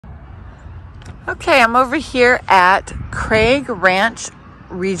Okay, I'm over here at Craig Ranch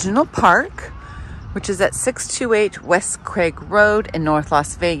Regional Park, which is at 628 West Craig Road in North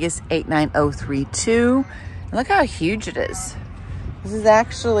Las Vegas, 89032. And look how huge it is. This is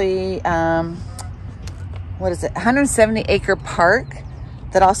actually, what is it, 170 acre park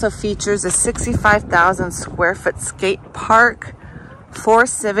that also features a 65,000 square foot skate park, 4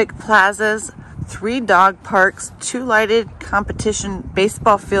 civic plazas, 3 dog parks, 2 lighted competition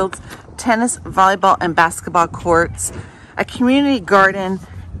baseball fields, tennis, volleyball, and basketball courts, a community garden,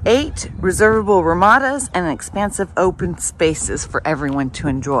 8 reservable ramadas, and an expansive open spaces for everyone to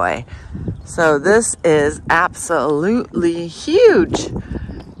enjoy. So this is absolutely huge.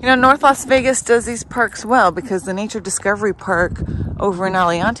 You know, North Las Vegas does these parks well because the Nature Discovery Park over in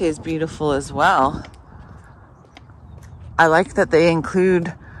Aliante is beautiful as well. I like that they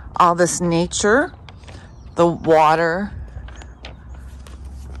include all this nature, the water.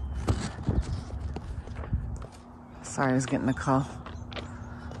 Sorry, I was getting a call.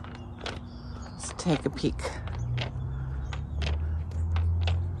 Let's take a peek.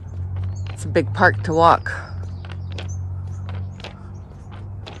 It's a big park to walk.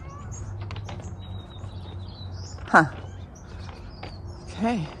 Huh.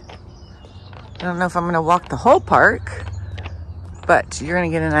 Okay. I don't know if I'm going to walk the whole park, but you're going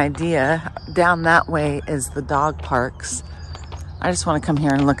to get an idea. Down that way is the dog parks. I just want to come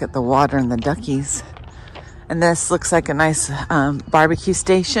here and look at the water and the duckies. And this looks like a nice barbecue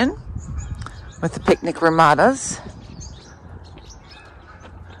station with the picnic ramadas.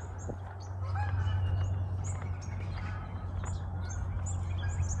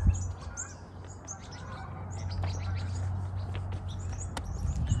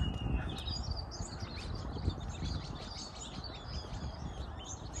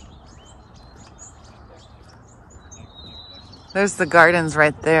 There's the gardens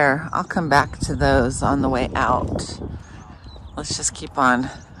right there. I'll come back to those on the way out. Let's just keep on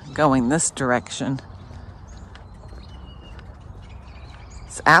going this direction.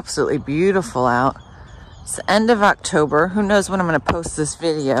 It's absolutely beautiful out. It's the end of October. Who knows when I'm going to post this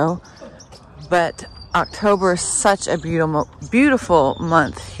video, but October is such a beautiful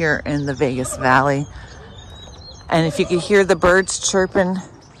month here in the Vegas Valley. And if you could hear the birds chirping,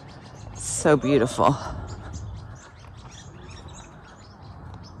 it's so beautiful.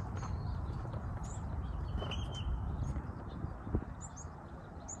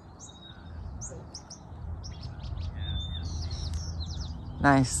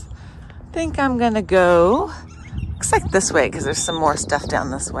 Nice. I think I'm gonna go, looks like this way because there's some more stuff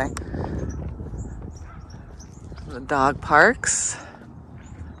down this way. The dog parks.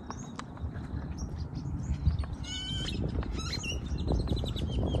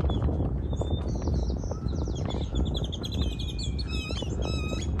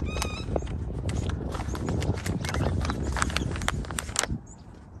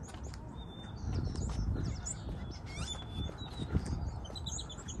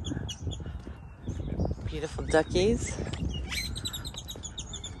 Beautiful duckies.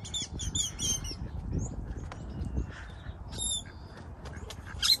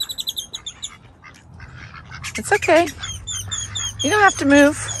 It's okay. You don't have to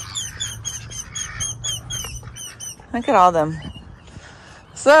move. Look at all them.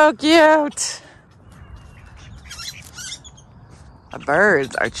 So cute. The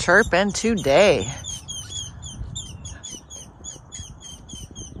birds are chirping today.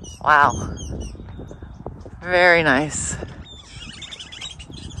 Wow. Very nice.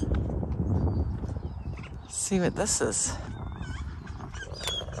 Let's see what this is.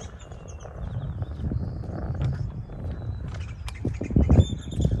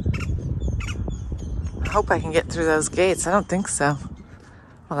 I hope I can get through those gates. I don't think so.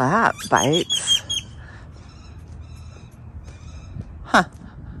 Well, that bites. Huh.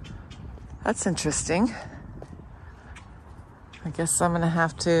 That's interesting. I guess I'm gonna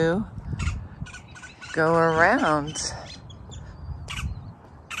have to go around.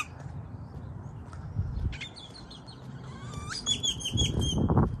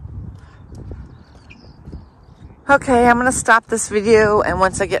 Okay, I'm gonna stop this video, and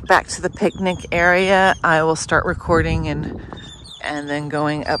once I get back to the picnic area, I will start recording and then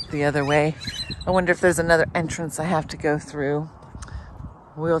going up the other way. I wonder if there's another entrance I have to go through.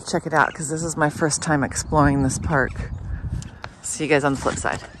 We'll check it out because this is my first time exploring this park. See you guys on the flip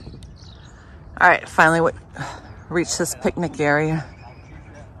side. All right, finally reached this picnic area.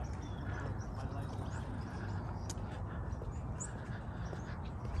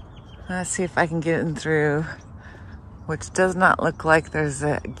 Let's see if I can get in through, which does not look like there's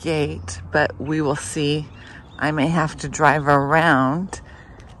a gate, but we will see. I may have to drive around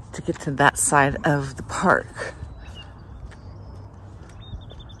to get to that side of the park.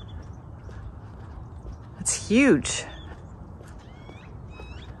 It's huge.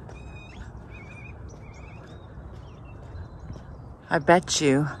 I bet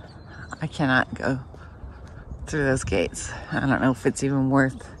you I cannot go through those gates. I don't know if it's even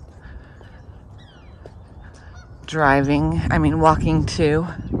worth walking to.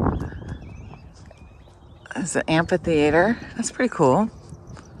 There's an amphitheater. That's pretty cool.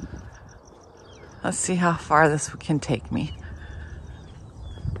 Let's see how far this can take me.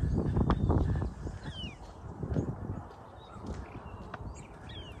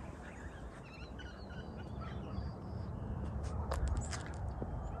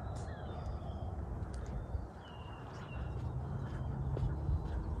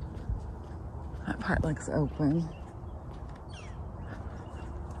 That part looks open.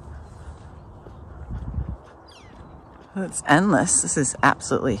 It's endless. This is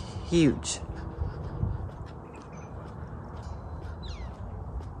absolutely huge.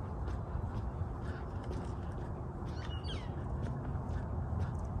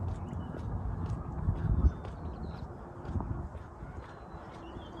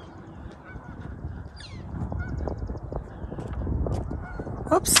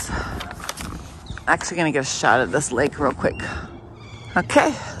 Oops. Actually gonna get a shot at this lake real quick.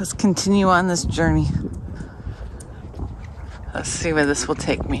 Okay, let's continue on this journey. Let's see where this will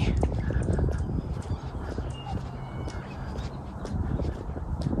take me.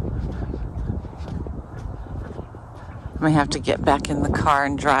 I may have to get back in the car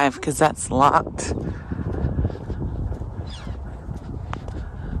and drive because that's locked.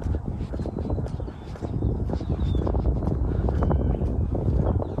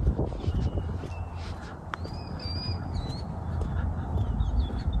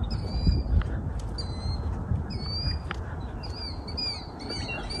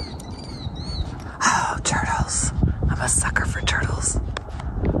 Turtles. I'm a sucker for turtles.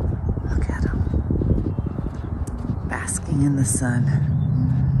 Look at them. Basking in the sun.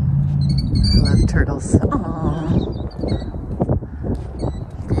 I love turtles. Aww.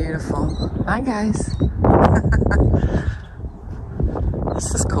 Beautiful. Hi, guys.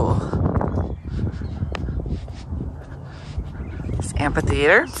 This is cool. This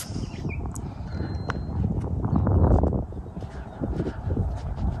amphitheater.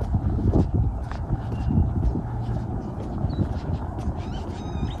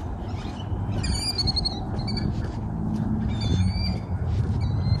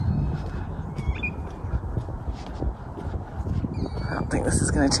 I don't think this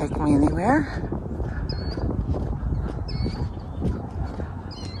is going to take me anywhere.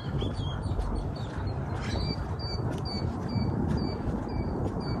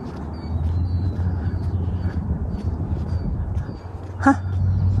 Huh.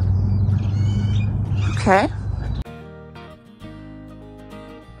 Okay.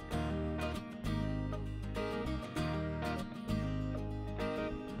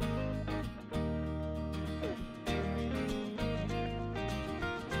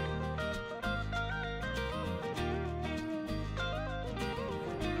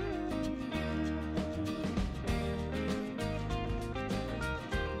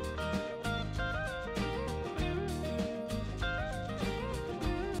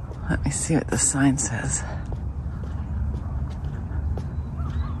 Let me see what the sign says.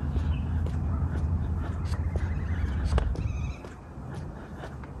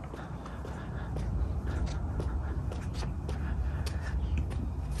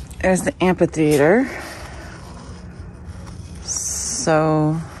 There's the amphitheater.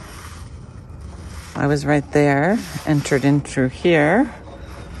 So I was right there, entered in through here,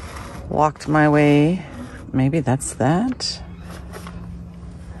 walked my way. Maybe that's that.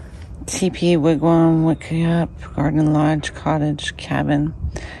 Teepee, wigwam, wickiup, garden lodge, cottage, cabin,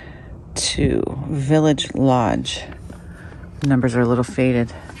 to village lodge. The numbers are a little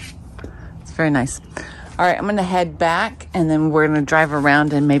faded. It's very nice. All right, I'm gonna head back and then we're gonna drive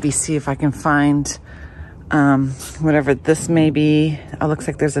around and maybe see if I can find whatever this may be. It looks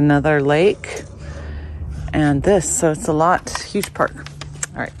like there's another lake and this, so it's a lot, huge park.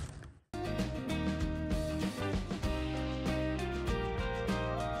 All right.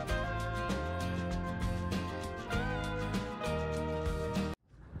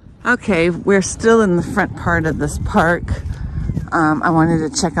 Okay, we're still in the front part of this park. I wanted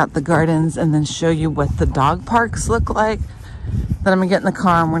to check out the gardens and then show you what the dog parks look like. Then I'm gonna get in the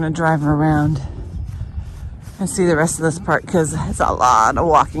car and we're gonna drive around and see the rest of this park because it's a lot of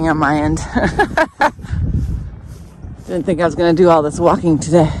walking on my end. Didn't think I was gonna do all this walking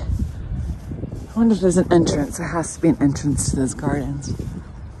today. I wonder if there's an entrance. There has to be an entrance to those gardens.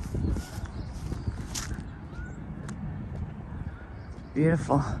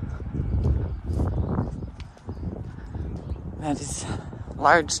 beautiful. That is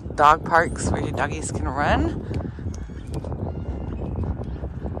large dog parks where your doggies can run.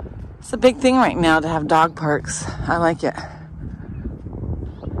 It's a big thing right now to have dog parks. I like it.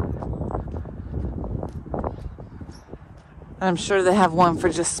 I'm sure they have one for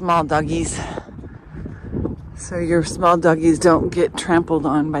just small doggies, so your small doggies don't get trampled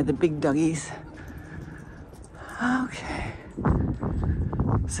on by the big doggies. Okay,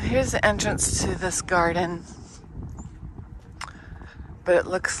 so here's the entrance to this garden, but it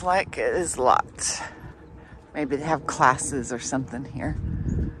looks like it is locked. Maybe they have classes or something here.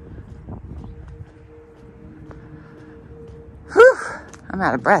 Whew, I'm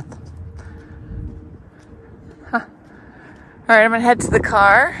out of breath. Huh. All right, I'm gonna head to the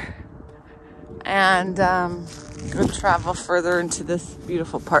car and go travel further into this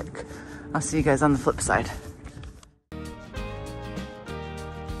beautiful park. I'll see you guys on the flip side.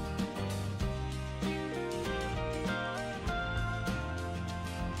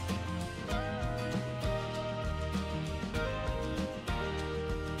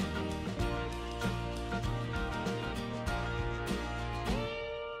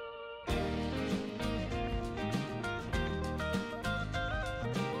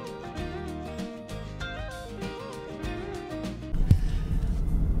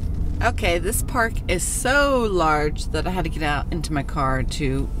 Okay, this park is so large that I had to get out into my car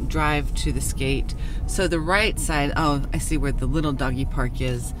to drive to this gate. So the right side, oh, I see where the little doggy park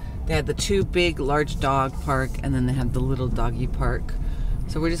is. They had the two big large dog park, and then they have the little doggy park.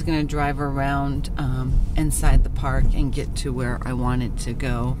 So we're just gonna drive around inside the park and get to where I wanted to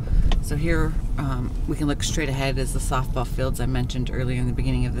go. So here we can look straight ahead as the softball fields I mentioned earlier in the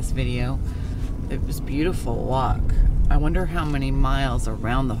beginning of this video. It was a beautiful walk. I wonder how many miles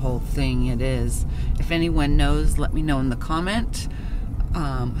around the whole thing it is. If anyone knows, let me know in the comment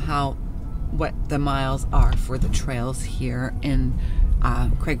what the miles are for the trails here in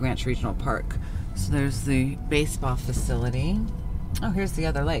Craig Ranch Regional Park. So there's the baseball facility. Oh, here's the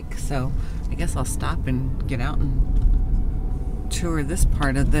other lake. So I guess I'll stop and get out and tour this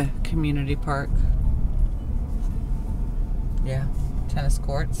part of the community park. Yeah, tennis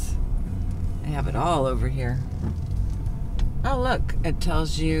courts. They have it all over here. Oh look, it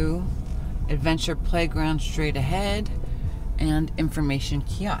tells you adventure playground straight ahead and information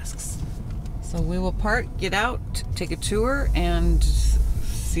kiosks. So we will park, get out, take a tour, and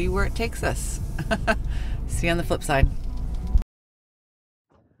see where it takes us. See you on the flip side.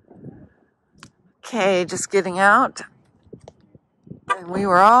 Okay, just getting out. And we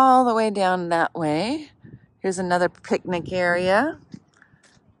were all the way down that way. Here's another picnic area.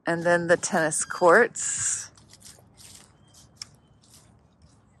 And then the tennis courts.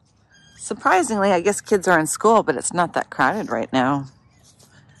 Surprisingly, I guess kids are in school, but it's not that crowded right now.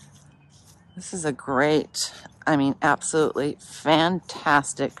 This is a great, I mean, absolutely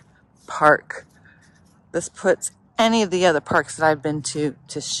fantastic park. This puts any of the other parks that I've been to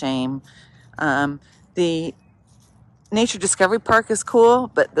shame. The Nature Discovery Park is cool,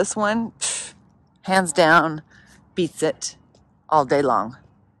 but this one, hands down, beats it all day long.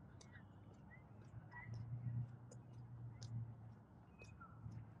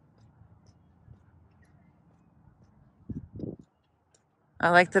 I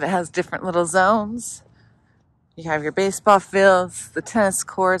like that it has different little zones. You have your baseball fields, the tennis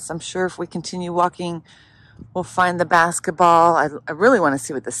courts. I'm sure if we continue walking, we'll find the basketball. I really want to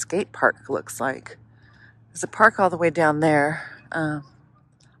see what the skate park looks like. There's a park all the way down there. I'll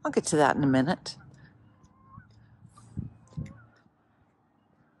get to that in a minute.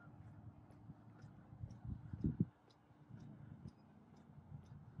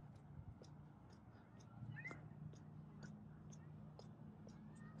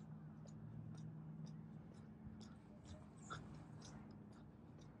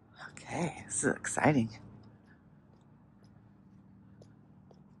 Okay, this is exciting.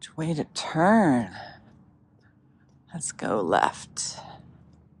 Which way to turn? Let's go left.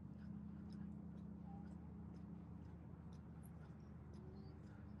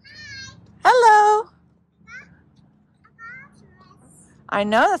 Hello. I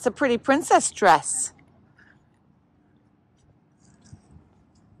know, that's a pretty princess dress.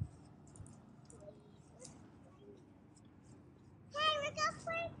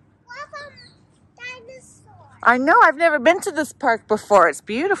 I know, I've never been to this park before. It's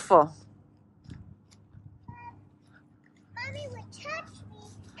beautiful. Mommy would touch me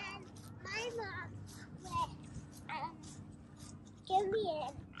and my mom would give me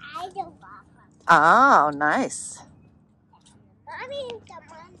an idol ball. Oh, nice. Mommy is the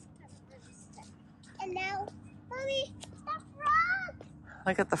monster. And now, Mommy, the frog!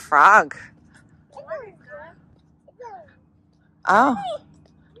 Look at the frog. Oh.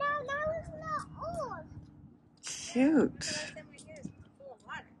 No, that was not old. Cute.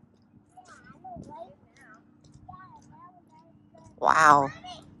 Wow.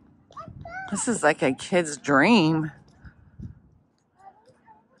 This is like a kid's dream.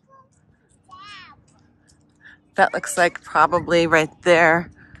 That looks like probably right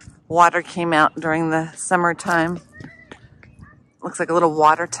there. Water came out during the summertime. Looks like a little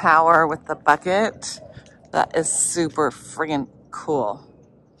water tower with the bucket. That is super friggin' cool.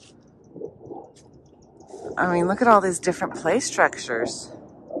 I mean, look at all these different play structures.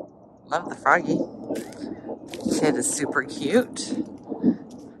 Love the froggy. Kid is super cute.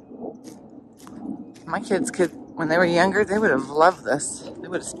 My kids could, when they were younger, they would have loved this. They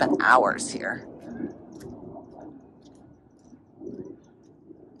would have spent hours here.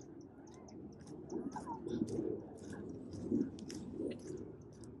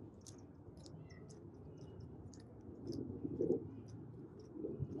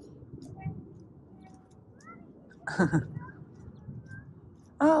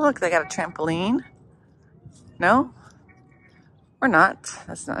 Oh, look, they got a trampoline. No? Or not.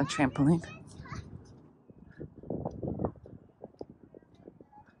 That's not a trampoline.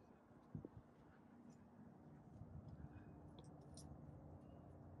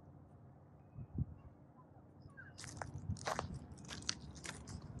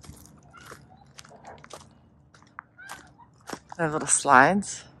 They have little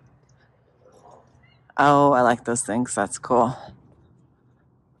slides. Oh, I like those things. That's cool.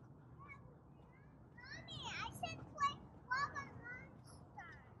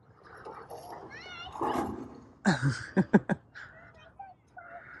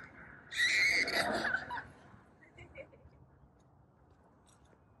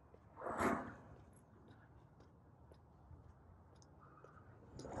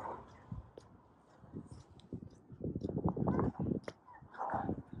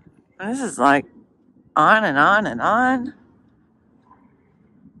 This is like on and on and on. I'm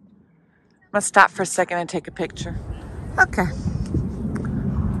gonna stop for a second and take a picture. Okay.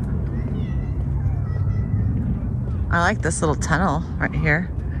 I like this little tunnel right here.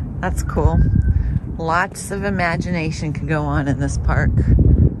 That's cool. Lots of imagination can go on in this park.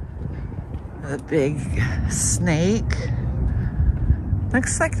 The big snake.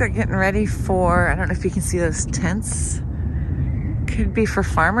 Looks like they're getting ready for, I don't know if you can see those tents. Could be for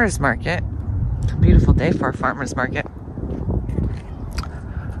farmer's market. It's a beautiful day for a farmer's market.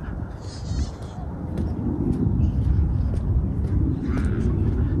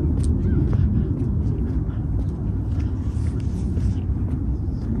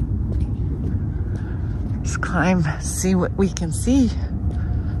 Let's climb, see what we can see.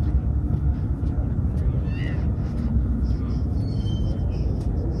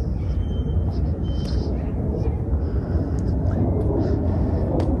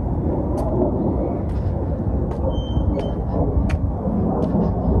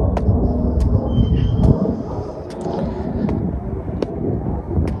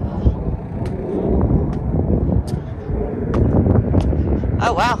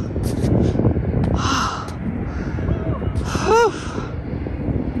 Oh, wow.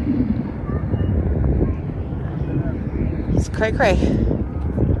 It's cray cray. You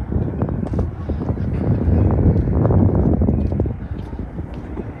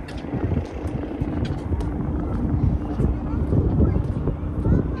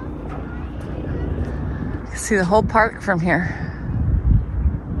can see the whole park from here.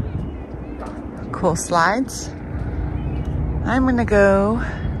 Cool slides. I'm gonna go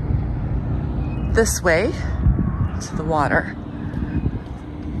this way to the water.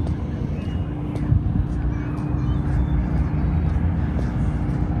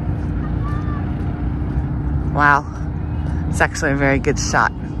 Wow, it's actually a very good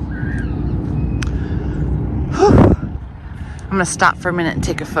shot. Whew. I'm gonna stop for a minute and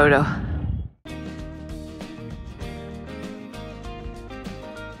take a photo.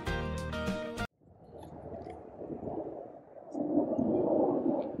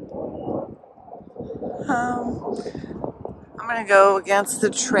 I'm gonna go against the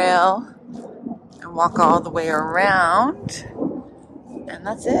trail and walk all the way around, and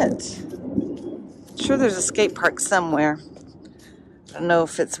that's it. I'm sure there's a skate park somewhere. I don't know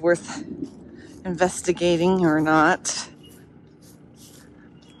if it's worth investigating or not.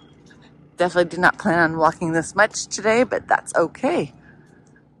 Definitely did not plan on walking this much today, but that's okay.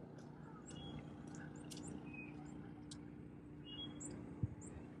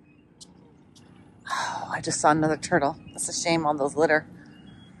 Oh, I just saw another turtle. That's a shame, all those litter.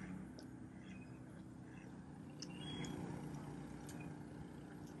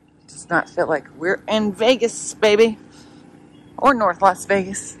 not feel like we're in Vegas, baby, or North Las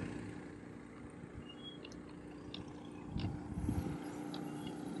Vegas.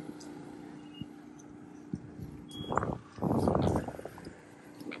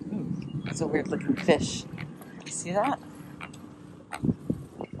 That's a weird looking fish. You see that?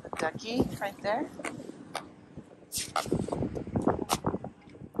 The ducky right there.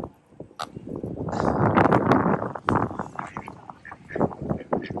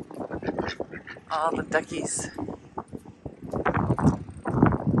 All the duckies.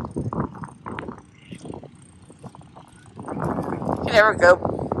 You can never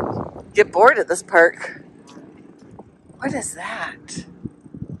get bored at this park. What is that?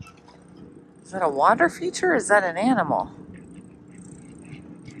 Is that a water feature or is that an animal?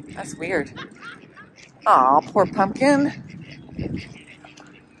 That's weird. Aw, poor pumpkin.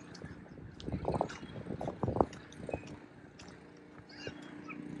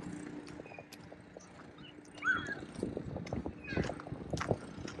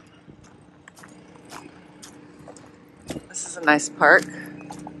 This is a nice park.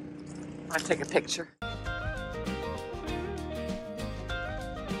 I'm gonna take a picture.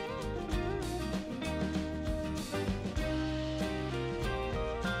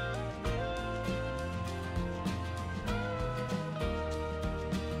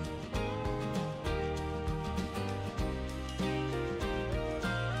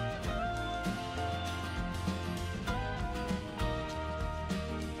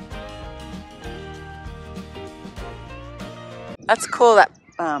 That's cool. That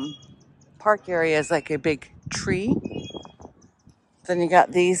park area is like a big tree. Then you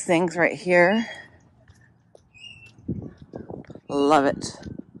got these things right here. Love it.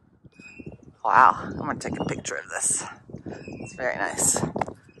 Wow, I'm gonna take a picture of this. It's very nice.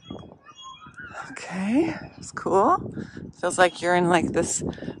 Okay, it's cool. Feels like you're in like this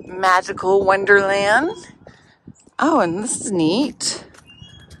magical wonderland. Oh, and this is neat.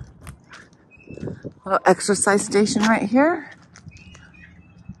 Little exercise station right here.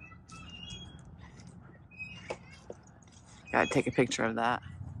 Gotta take a picture of that.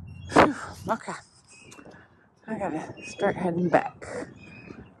 Whew, okay. I gotta start heading back.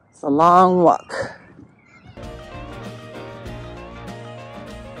 It's a long walk.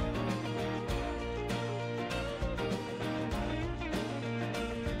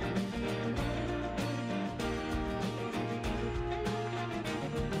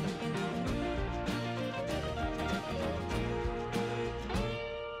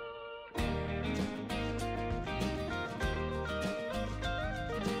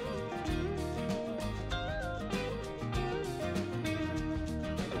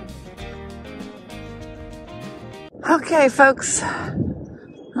 Okay, folks,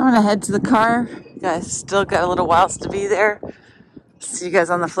 I'm gonna head to the car. You guys still got a little whiles to be there. See you guys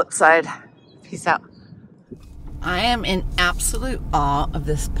on the flip side. Peace out. I am in absolute awe of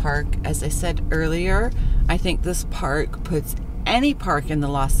this park. As I said earlier, I think this park puts any park in the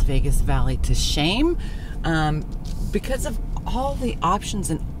Las Vegas Valley to shame because of all the options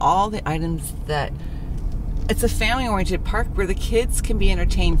and all the items that it's a family-oriented park where the kids can be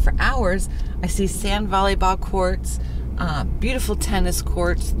entertained for hours. I see sand volleyball courts, beautiful tennis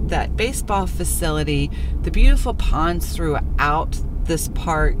courts, that baseball facility, the beautiful ponds throughout this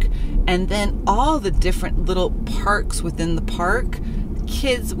park, and then all the different little parks within the park.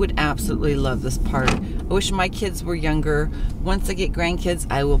 Kids would absolutely love this park. I wish my kids were younger. Once I get grandkids,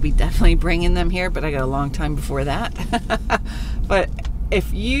 I will be definitely bringing them here, but I got a long time before that. But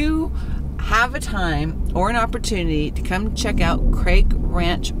if you have a time or an opportunity to come check out Craig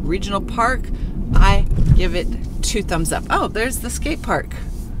Ranch Regional Park, I give it 2 thumbs up. Oh, there's the skate park.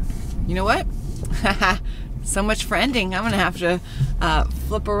 You know what? So much for ending. I'm gonna have to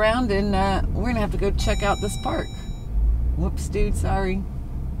flip around and we're gonna have to go check out this park. Whoops, dude, sorry.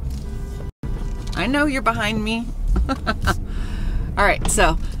 I know you're behind me. All right,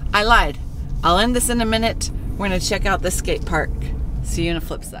 so I lied. I'll end this in a minute. We're gonna check out the skate park. See you on the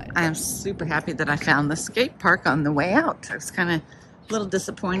flip side. I am super happy that I found the skate park on the way out. I was kind of a little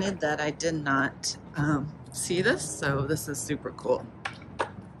disappointed that I did not see this, so this is super cool.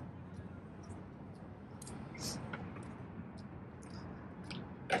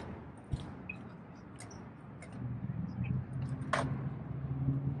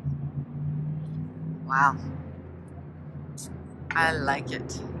 Wow. I like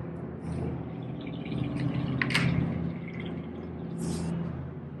it.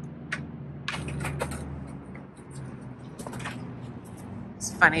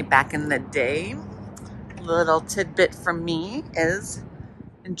 It's funny, back in the day, a little tidbit from me is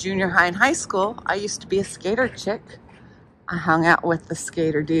in junior high and high school, I used to be a skater chick. I hung out with the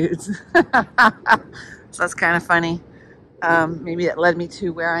skater dudes. So that's kind of funny. Maybe that led me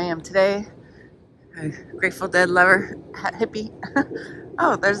to where I am today. A Grateful Dead lover, hippie.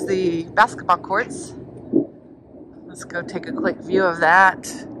 Oh, there's the basketball courts. Let's go take a quick view of that.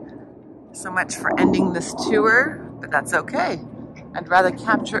 So much for ending this tour, but that's okay. I'd rather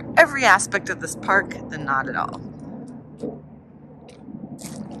capture every aspect of this park than not at all.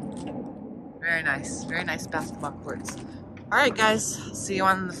 Very nice basketball courts. All right, guys, see you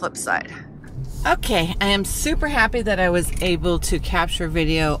on the flip side. Okay, I am super happy that I was able to capture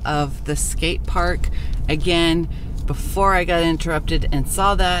video of the skate park. Again, before I got interrupted and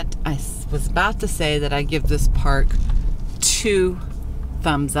saw that, I was about to say that I give this park 2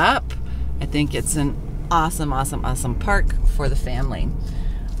 thumbs up. I think it's an awesome park for the family.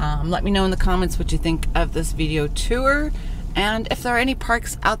 Let me know in the comments what you think of this video tour, and if there are any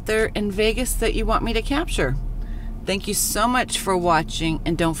parks out there in Vegas that you want me to capture. Thank you so much for watching,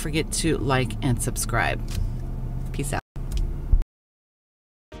 and don't forget to like and subscribe.